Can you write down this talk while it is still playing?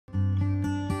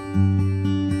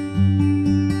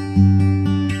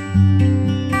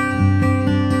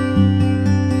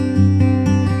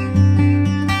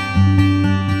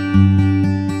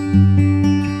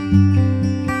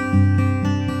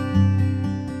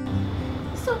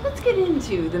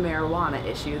The marijuana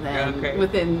issue then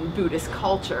within Buddhist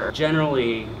culture.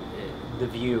 Generally, the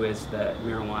view is that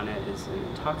marijuana is an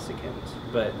intoxicant,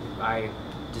 but I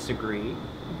disagree.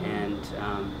 And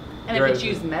if it's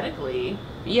used medically,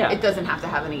 it doesn't have to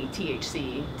have any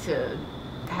THC to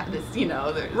have this, you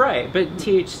know. Right, but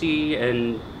THC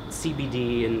and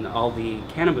CBD and all the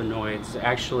cannabinoids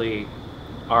actually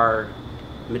are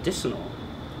medicinal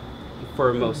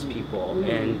for most people,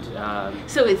 and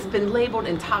so it's been labeled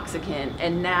intoxicant,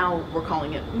 and now we're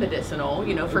calling it medicinal.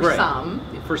 You know, for some.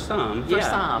 For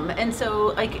some. And so,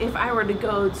 like, if I were to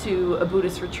go to a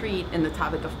Buddhist retreat and the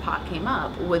topic of pot came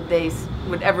up, would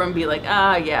everyone be like,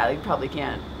 yeah, you probably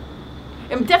can't?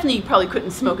 And definitely, you probably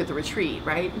couldn't smoke at the retreat,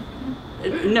 right?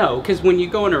 No, because when you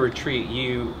go on a retreat,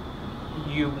 you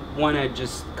want to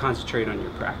just concentrate on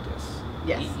your practice.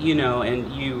 Yes. You know,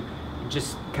 and you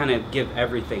just kind of give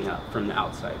everything up from the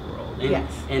outside world. And,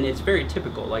 and it's very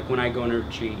typical. Like when I go on a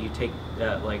retreat, you take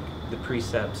like the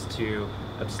precepts to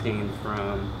abstain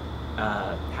from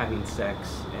having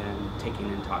sex and taking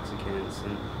intoxicants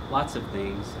and lots of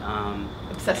things.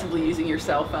 Obsessively using your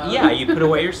cell phone. Yeah, you put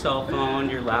away your cell phone,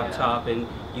 your laptop, and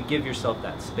you give yourself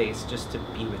that space just to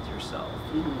be with yourself.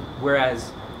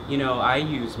 Whereas, you know, I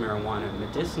use marijuana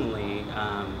medicinally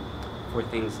for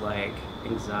things like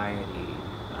anxiety,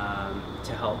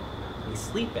 to help me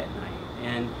sleep at night,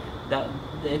 and that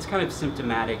it's kind of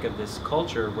symptomatic of this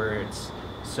culture where it's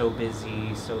so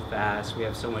busy, so fast, we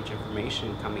have so much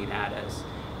information coming at us,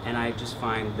 and I just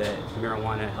find that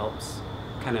marijuana helps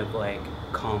kind of like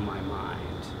calm my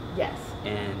mind. Yes.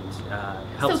 And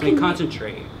helps me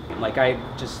concentrate. Like I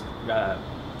just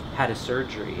had a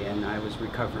surgery and I was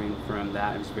recovering from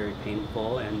that. It was very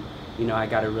painful, and you know, I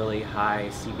got a really high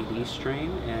CBD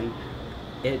strain, and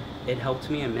it helped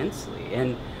me immensely.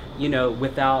 And you know,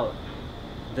 without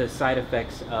the side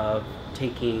effects of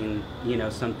taking, you know,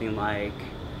 something like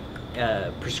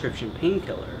a prescription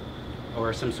painkiller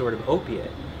or some sort of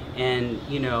opiate. And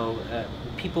you know,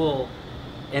 people,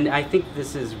 and I think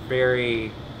this is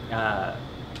very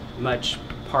much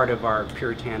part of our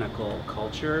puritanical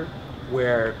culture,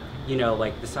 where, you know,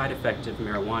 like the side effect of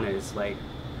marijuana is like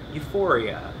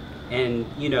euphoria, and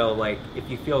you know, like if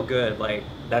you feel good, like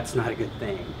that's not a good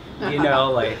thing, you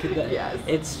know. Like yes.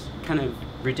 It's kind of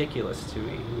ridiculous to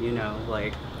me, you know.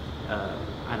 Like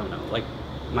I don't know, like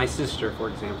my sister, for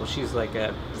example, she's like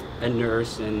a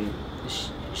nurse, and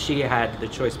she had the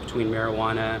choice between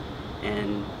marijuana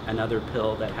and another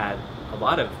pill that had a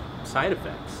lot of side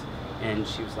effects, and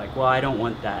she was like, well, I don't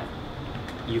want that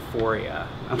euphoria.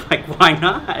 I'm like, why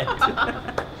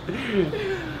not?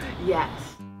 Yes.